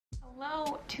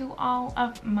Hello to all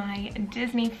of my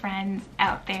Disney friends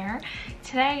out there.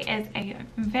 Today is a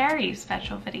very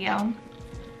special video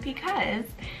because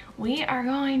we are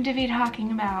going to be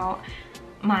talking about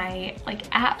my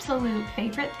absolute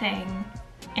favorite thing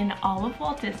in all of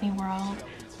Walt Disney World,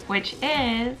 which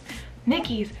is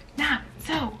Mickey's Not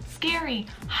So Scary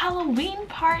Halloween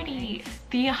Party.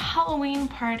 The Halloween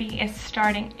party is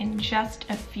starting in just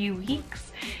a few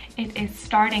weeks. It is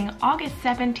starting August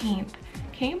 17th.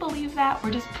 Can you believe that? We're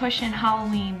just pushing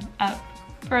Halloween up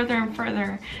further and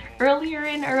further, earlier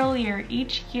and earlier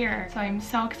each year. So I'm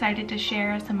so excited to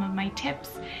share some of my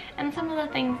tips and some of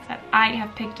the things that I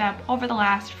have picked up over the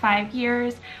last 5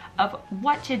 years of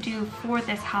what to do for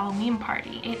this Halloween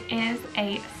party. It is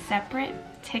a separate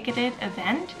ticketed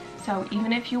event, so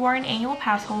even if you are an annual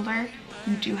pass holder,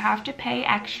 you do have to pay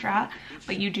extra,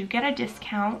 but you do get a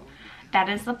discount. That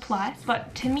is the plus.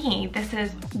 But to me, this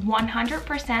is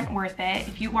 100% worth it.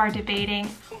 If you are debating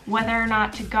whether or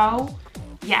not to go,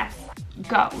 yes,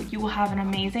 go. You will have an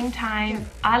amazing time.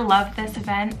 I love this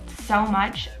event so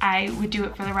much. I would do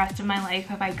it for the rest of my life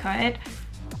if I could.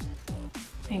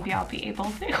 Maybe I'll be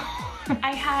able to.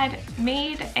 I had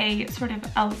made a sort of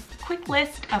a quick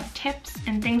list of tips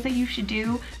and things that you should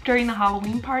do during the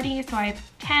Halloween party. So I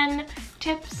have 10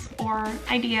 tips or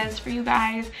ideas for you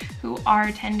guys who are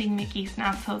attending Mickey's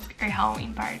Not So Scary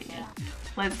Halloween Party.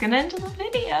 Let's get into the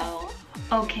video.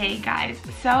 Okay guys,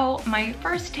 so my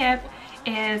first tip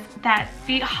is that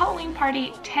the Halloween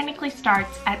party technically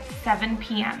starts at 7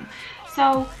 p.m.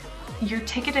 So your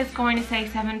ticket is going to say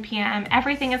 7 p.m.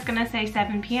 Everything is going to say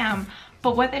 7 p.m.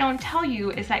 But what they don't tell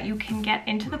you is that you can get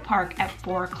into the park at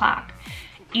 4 o'clock.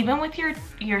 Even with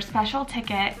your special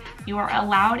ticket, you are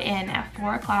allowed in at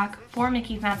 4 o'clock for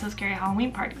Mickey's Not So Scary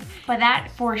Halloween Party. But that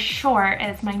for sure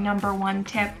is my #1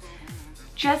 tip.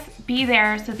 Just be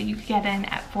there so that you can get in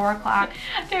at 4 o'clock.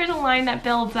 There's a line that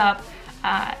builds up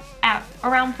at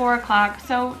around 4 o'clock,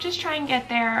 so just try and get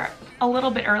there a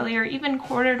little bit earlier. Even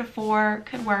 3:45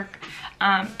 could work.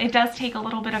 It does take a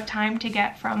little bit of time to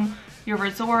get from your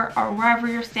resort or wherever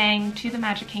you're staying to the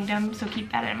Magic Kingdom, so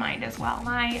keep that in mind as well.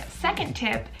 My second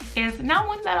tip is not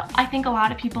one that I think a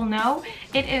lot of people know.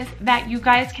 It is that you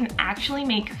guys can actually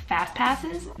make fast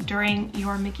passes during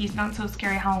your Mickey's Not So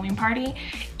Scary Halloween Party,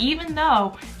 even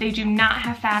though they do not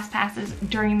have fast passes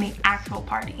during the actual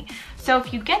party. So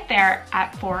if you get there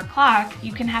at 4 o'clock,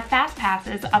 you can have fast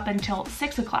passes up until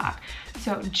 6 o'clock.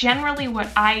 So generally what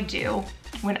I do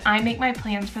when I make my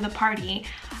plans for the party,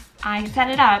 I set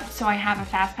it up so I have a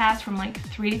fast pass from like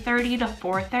 3:30 to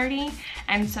 4:30,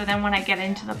 and so then when I get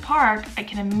into the park, I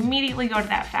can immediately go to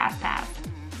that fast pass.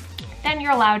 Then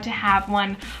you're allowed to have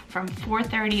one from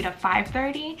 4:30 to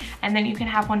 5:30, and then you can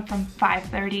have one from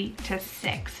 5:30 to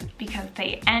 6 because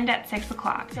they end at 6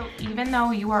 o'clock. So even though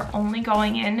you are only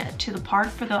going in to the park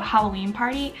for the Halloween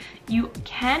party, you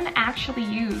can actually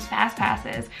use fast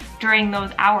passes during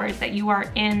those hours that you are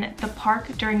in the park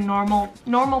during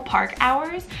normal park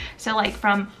hours. So like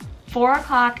from 4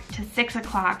 o'clock to 6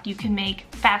 o'clock, you can make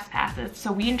fast passes.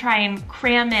 So we can try and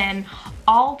cram in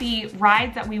all the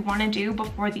rides that we want to do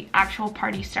before the actual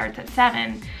party starts at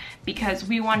 7, because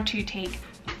we want to take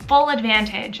full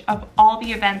advantage of all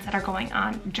the events that are going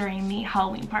on during the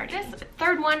Halloween party. This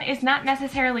third one is not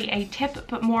necessarily a tip,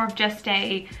 but more of just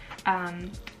a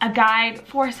guide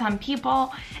for some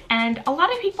people. And a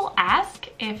lot of people ask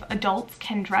if adults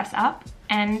can dress up,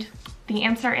 and the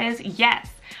answer is yes.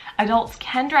 Adults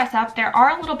can dress up. There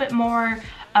are a little bit more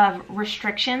of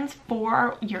restrictions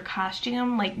for your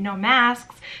costume, like no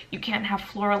masks, you can't have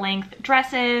floor length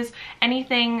dresses,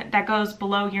 anything that goes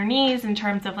below your knees in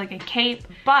terms of like a cape,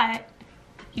 but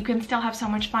you can still have so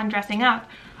much fun dressing up.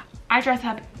 I dress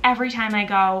up every time I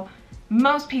go.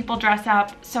 Most people dress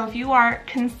up, so if you are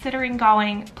considering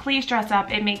going, please dress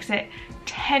up. It makes it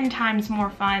 10 times more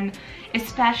fun,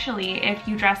 especially if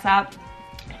you dress up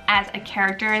as a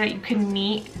character that you can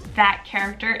meet that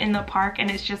character in the park,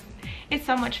 and it's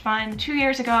so much fun. 2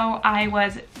 years ago, I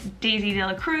was Daisy de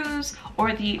la Cruz,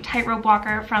 or the tightrope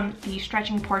walker from the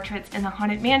Stretching Portraits in the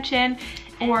Haunted Mansion,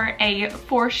 or a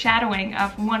foreshadowing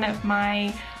of one of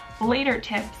my later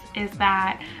tips is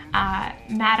that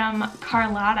Madame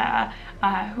Carlotta,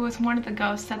 who was one of the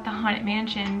ghosts at the Haunted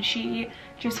Mansion, she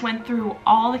just went through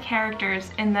all the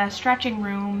characters in the stretching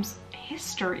room's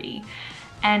history.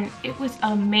 And it was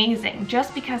amazing.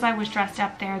 Just because I was dressed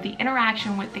up there, the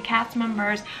interaction with the cast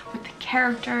members, with the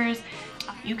characters,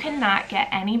 You cannot get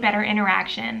any better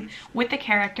interaction with the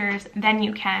characters than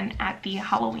you can at the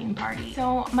Halloween party.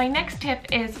 So my next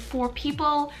tip is for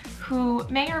people who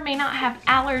may or may not have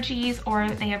allergies, or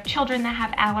they have children that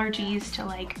have allergies to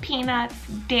like peanuts,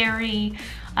 dairy,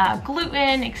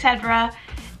 gluten, etc.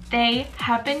 They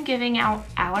have been giving out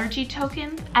allergy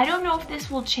tokens. I don't know if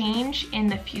this will change in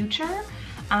the future,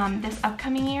 this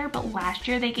upcoming year, but last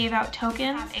year they gave out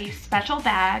tokens, a special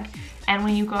bag, and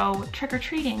when you go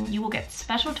trick-or-treating, you will get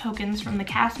special tokens from the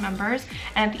cast members,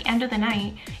 and at the end of the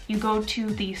night, you go to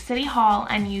the city hall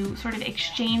and you sort of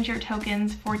exchange your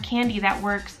tokens for candy that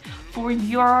works for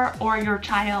your or your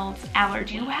child's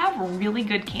allergy. You have really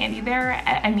good candy there,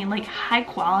 I mean like high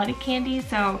quality candy,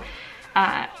 so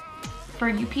for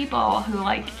you people who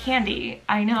like candy,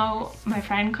 I know my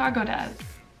friend Cargo does.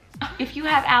 If you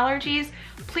have allergies,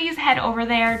 please head over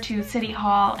there to City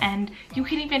Hall, and you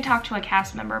can even talk to a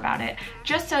cast member about it,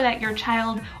 just so that your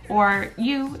child or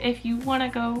you, if you want to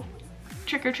go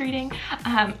trick-or-treating,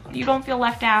 you don't feel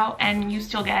left out and you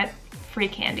still get free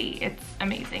candy. It's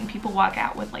amazing. People walk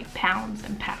out with like pounds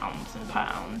and pounds and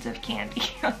pounds of candy.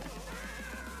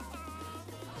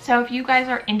 So if you guys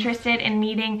are interested in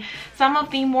meeting some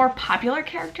of the more popular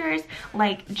characters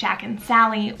like Jack and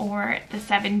Sally or the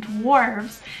Seven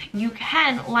Dwarves, you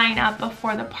can line up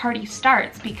before the party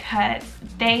starts, because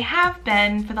they have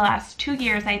been, for the last 2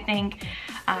 years I think,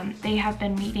 they have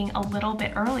been meeting a little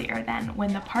bit earlier than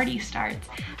when the party starts.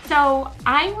 So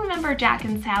I remember Jack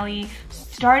and Sally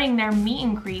starting their meet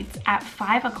and greets at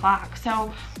 5 o'clock.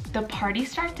 So the party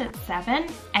starts at 7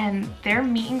 and their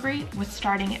meet and greet was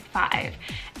starting at 5.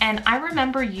 And I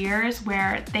remember years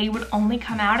where they would only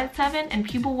come out at 7 and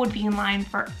people would be in line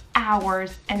for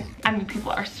hours. And I mean,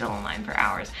 people are still in line for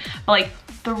hours, but like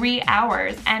 3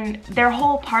 hours, and their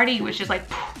whole party was just like,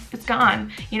 poof, it's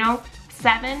gone, you know?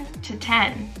 7 to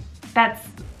 10,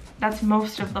 that's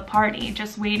most of the party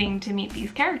just waiting to meet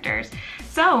these characters.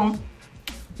 So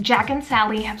Jack and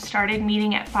Sally have started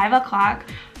meeting at 5 o'clock.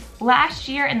 Last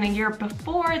year and the year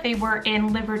before, they were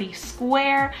in Liberty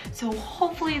Square, so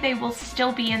hopefully they will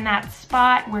still be in that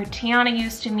spot where Tiana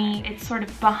used to meet. It's sort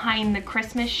of behind the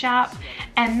Christmas shop.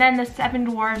 And then the Seven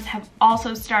Dwarves have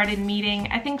also started meeting,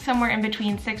 I think somewhere in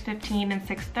between 6:15 and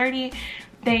 6:30.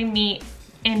 They meet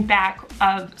in back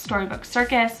of Storybook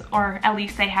Circus, or at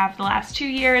least they have the last 2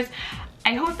 years.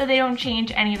 I hope that they don't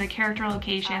change any of the character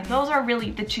locations. Those are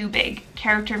really the 2 big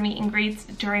character meet and greets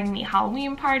during the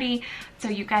Halloween party, so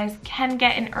you guys can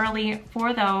get in early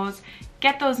for those,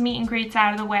 get those meet and greets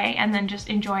out of the way, and then just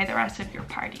enjoy the rest of your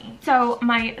party. So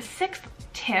my 6th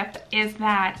tip is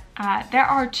that there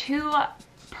are 2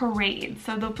 parades.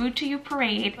 So the Boo to You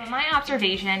parade, my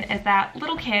observation is that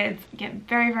little kids get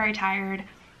very, very tired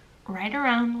right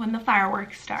around when the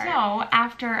fireworks start. So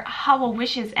after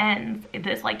Hallowishes ends,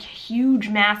 this like huge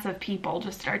mass of people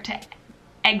just start to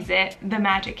exit the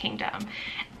Magic Kingdom,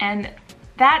 and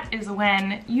that is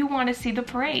when you want to see the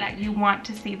parade. That you want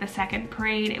to see the second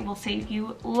parade. It will save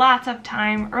you lots of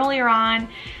time earlier on,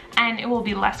 and it will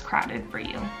be less crowded for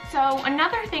you. So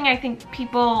another thing I think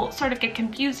people sort of get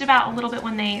confused about a little bit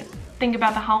when they think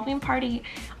about the Halloween party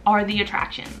are the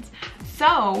attractions.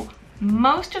 So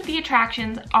most of the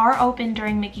attractions are open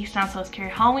during Mickey's Not So Scary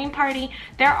Halloween Party.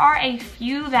 There are a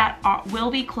few that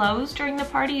will be closed during the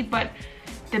party, but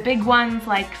the big ones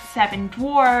like Seven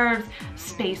Dwarves,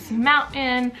 Space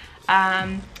Mountain,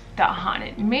 the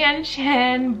Haunted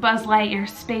Mansion, Buzz Lightyear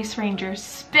Space Ranger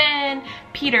Spin,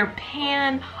 Peter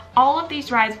Pan, all of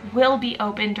these rides will be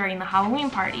open during the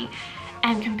Halloween party.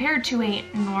 And compared to a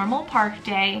normal park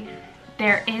day,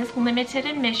 there is limited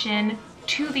admission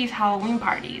to these Halloween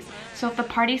parties. So if the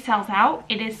party sells out,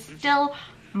 it is still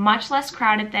much less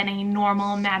crowded than a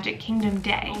normal Magic Kingdom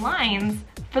day. The lines,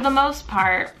 for the most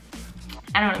part,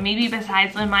 I don't know, maybe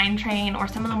besides the Mine Train or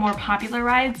some of the more popular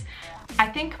rides, I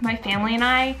think my family and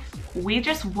I, we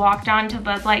just walked onto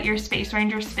Buzz Lightyear Space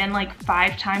Ranger Spin like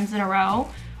 5 times in a row.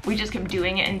 We just kept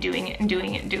doing it and doing it and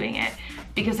doing it and doing it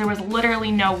because there was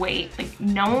literally no wait. Like,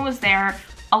 no one was there.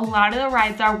 A lot of the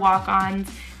rides are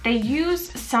walk-ons. They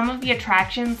use some of the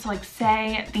attractions, like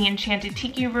say the Enchanted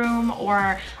Tiki Room,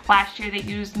 or last year they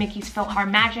used Mickey's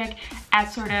PhilharMagic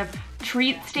as sort of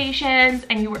treat stations,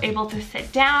 and you were able to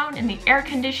sit down in the air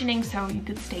conditioning so you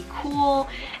could stay cool.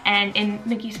 And in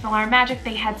Mickey's PhilharMagic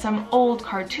they had some old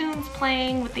cartoons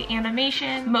playing with the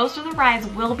animation. Most of the rides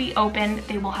will be open.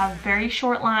 They will have very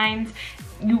short lines.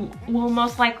 You will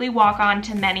most likely walk on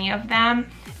to many of them,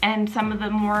 and some of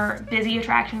the more busy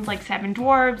attractions like Seven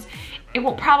Dwarves, it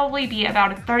will probably be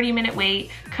about a 30-minute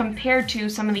wait compared to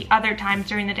some of the other times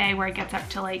during the day where it gets up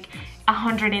to like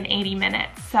 180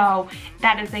 minutes. So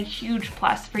that is a huge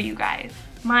plus for you guys.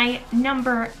 My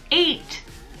number 8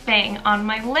 thing on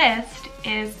my list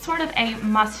is sort of a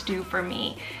must-do for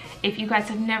me. If you guys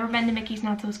have never been to Mickey's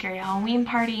Not So Scary Halloween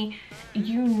Party,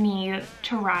 you need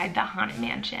to ride the Haunted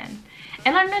Mansion.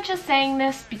 And I'm not just saying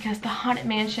this because the Haunted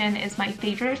Mansion is my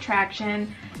favorite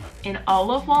attraction in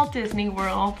all of Walt Disney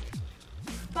World,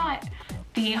 but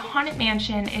the Haunted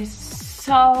Mansion is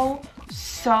so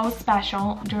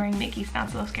special during Mickey's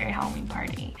Not So Scary Halloween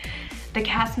Party. The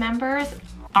cast members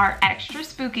are extra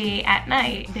spooky at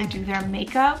night. They do their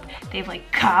makeup, they have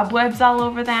like cobwebs all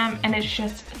over them, and it's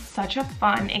just such a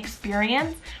fun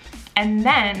experience. And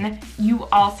then you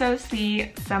also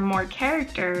see some more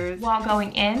characters. While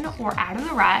going in or out of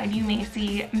the ride, you may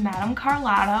see Madame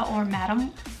Carlotta or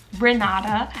Madame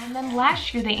Renata. And then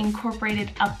last year they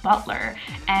incorporated a butler,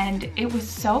 and it was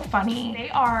so funny. They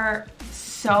are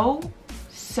so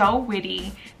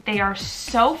witty. They are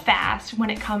so fast when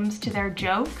it comes to their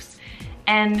jokes.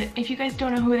 And if you guys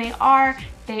don't know who they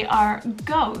are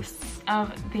ghosts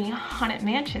of the Haunted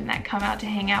Mansion that come out to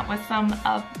hang out with some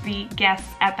of the guests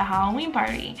at the Halloween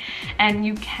party. And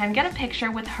you can get a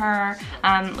picture with her,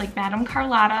 like Madame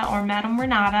Carlotta or Madame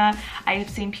Renata. I have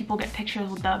seen people get pictures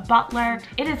with the butler.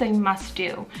 It is a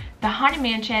must-do. The Haunted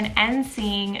Mansion and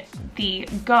seeing the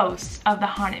ghosts of the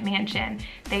Haunted Mansion.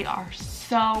 They are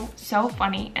so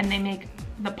funny, and they make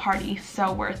the party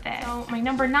so worth it. So my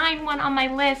number 9 one on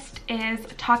my list is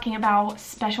talking about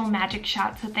special magic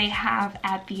shots that they have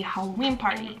at the Halloween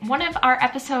party. One of our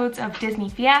episodes of Disney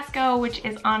Fiasco, which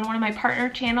is on one of my partner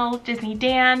channels, Disney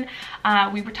Dan,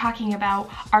 we were talking about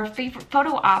our favorite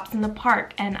photo ops in the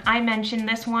park, and I mentioned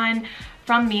this one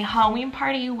from the Halloween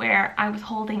party where I was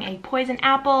holding a poison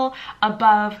apple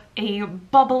above a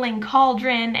bubbling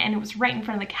cauldron, and it was right in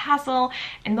front of the castle,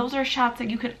 and those are shots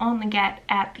that you could only get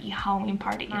at the Halloween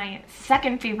party. My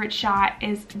second favorite shot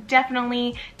is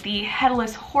definitely the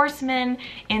headless horseman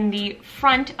in the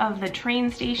front of the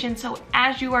train station. So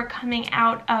as you are coming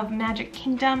out of Magic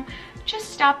Kingdom, just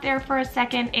stop there for a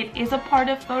second. It is a part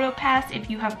of PhotoPass if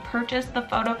you have purchased the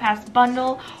PhotoPass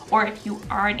bundle or if you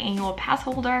are an annual pass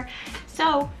holder.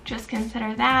 So just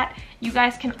consider that. You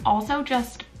guys can also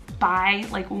just buy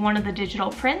like one of the digital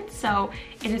prints. So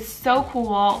it is so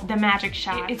cool, the magic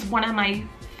shot. It's one of my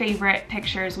favorite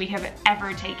pictures we have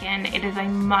ever taken. It is a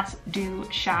must-do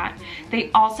shot.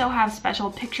 They also have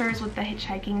special pictures with the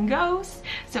hitchhiking ghosts.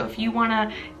 So if you want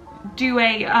to do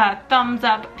a thumbs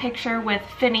up picture with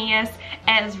Phineas,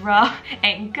 Ezra,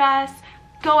 and Gus,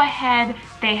 go ahead.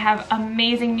 They have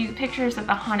amazing new pictures of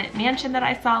the Haunted Mansion that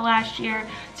I saw last year.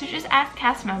 So just ask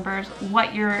cast members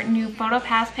what your new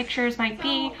PhotoPass pictures might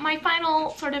be. My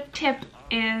final sort of tip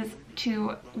is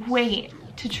to wait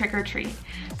to trick or treat.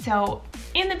 So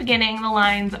in the beginning, the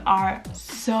lines are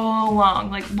so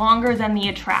long, like longer than the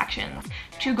attractions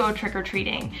to go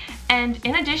trick-or-treating. And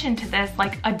in addition to this,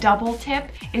 like a double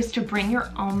tip is to bring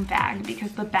your own bag,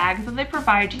 because the bags that they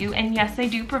provide you, and yes, they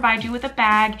do provide you with a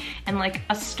bag and like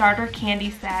a starter candy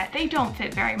set, they don't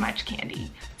fit very much candy.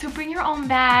 So bring your own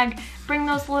bag, bring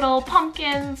those little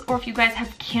pumpkins, or if you guys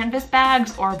have canvas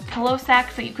bags or pillow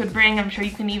sacks that you could bring, I'm sure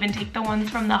you can even take the ones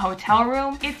from the hotel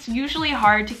room. It's usually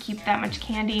hard to keep that much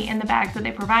candy in the bags that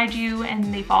they provide you,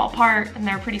 and they fall apart and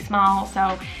they're pretty small.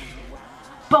 So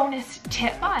bonus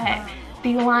tip, but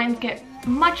the lines get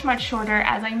much shorter,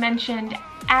 as I mentioned,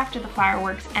 after the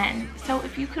fireworks end. So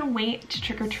if you can wait to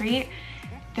trick or treat,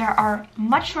 there are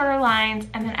much shorter lines,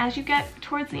 and then as you get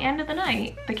towards the end of the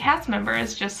night, the cast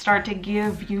members just start to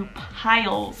give you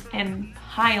piles and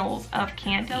piles of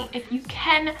candy. So if you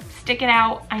can stick it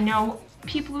out, I know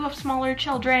people who have smaller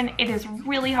children, it is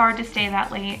really hard to stay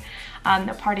that late.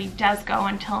 The party does go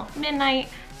until midnight,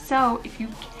 so if you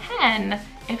can,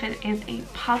 if it is a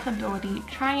possibility,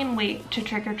 try and wait to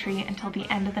trick or treat until the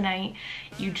end of the night.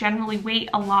 You generally wait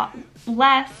a lot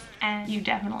less, and you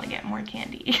definitely get more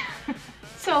candy.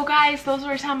 So guys, those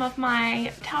were some of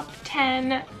my top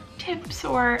 10 tips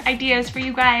or ideas for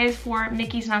you guys for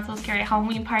Mickey's Not So Scary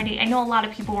Halloween Party. I know a lot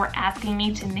of people were asking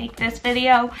me to make this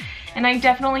video, and I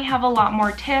definitely have a lot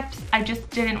more tips. I just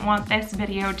didn't want this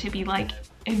video to be like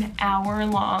an hour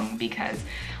long, because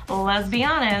let's be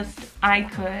honest, I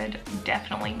could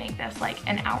definitely make this like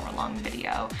an hour-long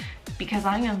video, because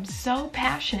I am so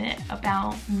passionate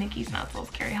about Mickey's Not So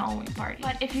Scary Halloween Party.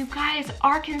 But if you guys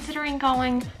are considering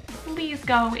going, please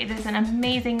go. It is an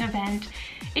amazing event.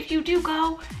 If you do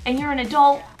go and you're an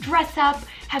adult, dress up,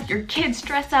 have your kids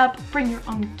dress up, bring your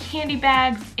own candy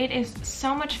bags. It is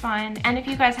so much fun. And if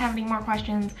you guys have any more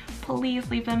questions, please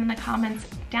leave them in the comments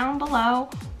down below,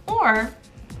 or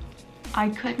I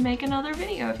could make another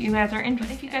video if you guys are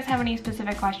interested. If you guys have any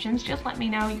specific questions, just let me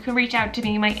know. You can reach out to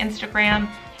me. My Instagram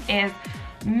is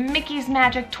Mickey's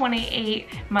Magic 28.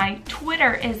 My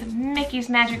Twitter is Mickey's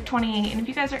Magic 28. And if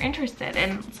you guys are interested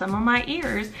in some of my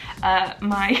ears,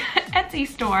 my Etsy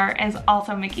store is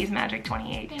also Mickey's Magic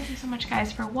 28. Thank you so much,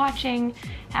 guys, for watching.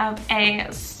 Have a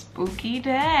spooky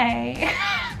day.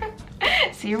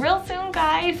 See you real soon,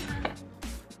 guys.